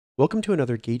Welcome to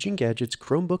another Gauging Gadgets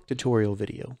Chromebook tutorial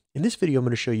video. In this video, I'm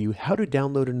going to show you how to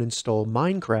download and install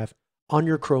Minecraft on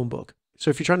your Chromebook.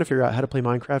 So if you're trying to figure out how to play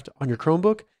Minecraft on your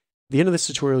Chromebook, at the end of this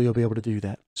tutorial, you'll be able to do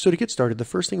that. So to get started, the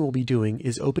first thing we'll be doing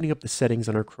is opening up the settings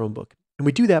on our Chromebook. And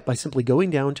we do that by simply going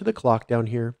down to the clock down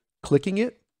here, clicking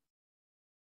it,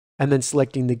 and then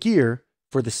selecting the gear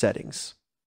for the settings.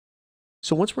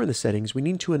 So once we're in the settings, we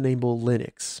need to enable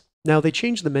Linux. Now they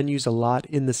change the menus a lot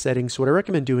in the settings, so what I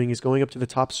recommend doing is going up to the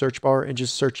top search bar and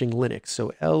just searching Linux.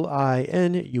 So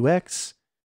Linux,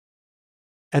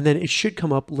 and then it should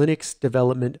come up Linux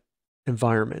Development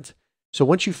Environment. So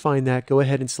once you find that, go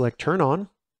ahead and select Turn On.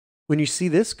 When you see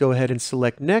this, go ahead and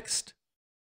select Next,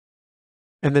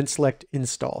 and then select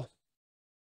Install.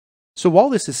 So while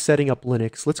this is setting up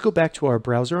Linux, let's go back to our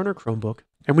browser on our Chromebook,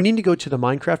 and we need to go to the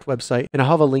Minecraft website, and I'll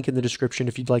have a link in the description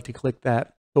if you'd like to click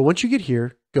that. But once you get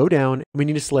here, go down, and we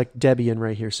need to select Debian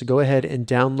right here. So go ahead and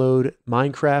download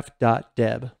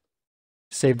Minecraft.deb.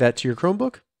 Save that to your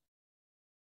Chromebook.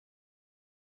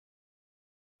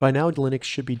 By now, Linux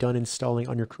should be done installing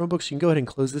on your Chromebook, so you can go ahead and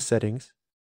close the settings.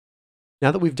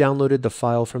 Now that we've downloaded the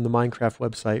file from the Minecraft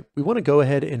website, we want to go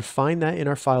ahead and find that in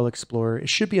our File Explorer. It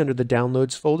should be under the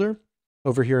Downloads folder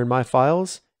over here in My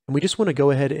Files, and we just want to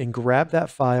go ahead and grab that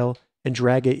file and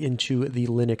drag it into the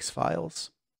Linux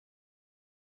files.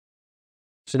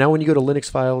 So now when you go to Linux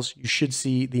files, you should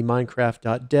see the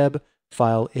Minecraft.deb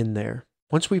file in there.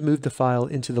 Once we've moved the file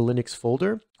into the Linux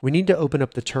folder, we need to open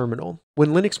up the terminal. When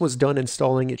Linux was done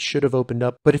installing, it should have opened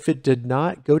up, but if it did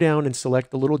not, go down and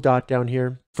select the little dot down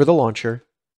here for the launcher,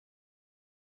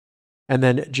 and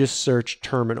then just search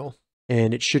terminal,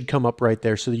 and it should come up right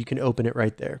there so that you can open it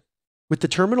right there. With the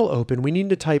terminal open, we need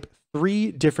to type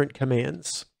 3 different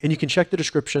commands, and you can check the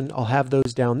description. I'll have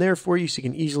those down there for you so you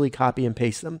can easily copy and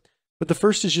paste them. But the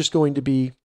first is just going to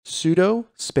be sudo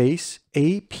space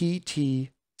apt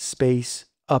space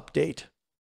update.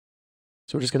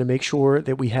 So we're just going to make sure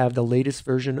that we have the latest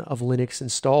version of Linux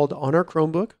installed on our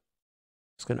Chromebook.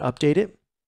 Just going to update it.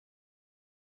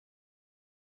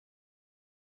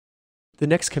 The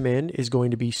next command is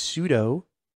going to be sudo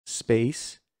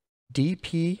space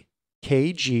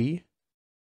dpkg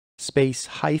space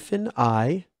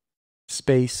 -i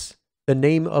space the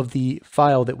name of the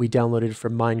file that we downloaded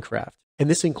from Minecraft. And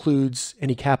this includes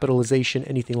any capitalization,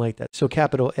 anything like that. So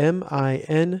capital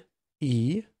MINECRAFT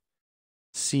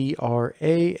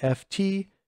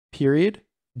period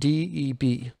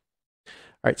DEB.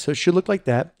 All right, so it should look like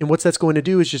that. And what that's going to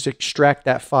do is just extract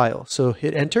that file. So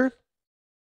hit enter.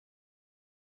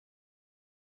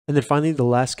 And then finally, the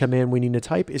last command we need to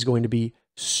type is going to be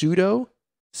sudo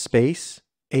space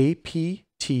apt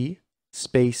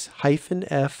space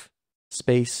 -f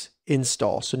space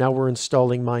install. So now we're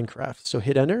installing Minecraft. So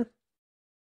hit enter.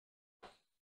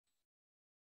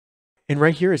 And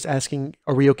right here it's asking,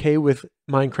 are we okay with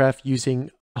Minecraft using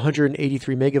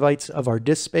 183 megabytes of our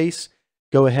disk space?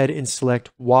 Go ahead and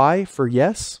select Y for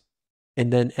yes,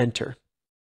 and then enter.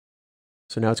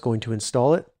 So now it's going to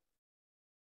install it.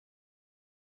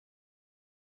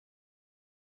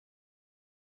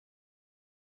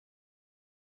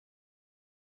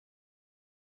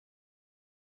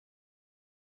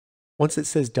 Once it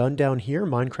says done down here,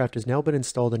 Minecraft has now been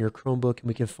installed on your Chromebook, and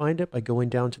we can find it by going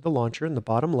down to the launcher in the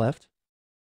bottom left.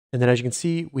 And then as you can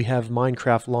see, we have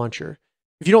Minecraft launcher.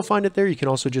 If you don't find it there, you can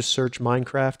also just search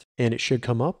Minecraft and it should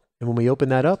come up. And when we open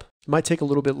that up, it might take a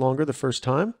little bit longer the first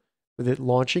time with it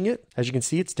launching it. As you can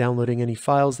see, it's downloading any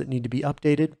files that need to be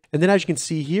updated. And then as you can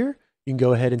see here, you can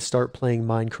go ahead and start playing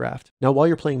Minecraft. Now, while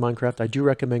you're playing Minecraft, I do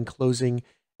recommend closing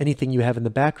anything you have in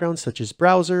the background, such as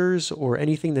browsers or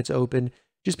anything that's open,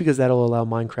 just because that'll allow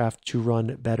Minecraft to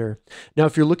run better. Now,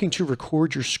 if you're looking to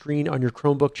record your screen on your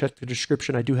Chromebook, check the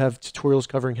description. I do have tutorials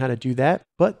covering how to do that,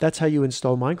 but that's how you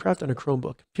install Minecraft on a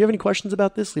Chromebook. If you have any questions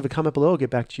about this, leave a comment below. I'll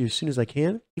get back to you as soon as I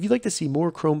can. If you'd like to see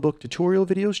more Chromebook tutorial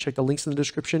videos, check the links in the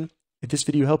description. If this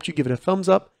video helped you, give it a thumbs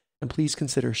up, and please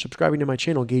consider subscribing to my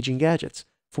channel, Gauging Gadgets,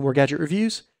 for more gadget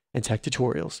reviews and tech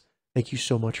tutorials. Thank you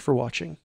so much for watching.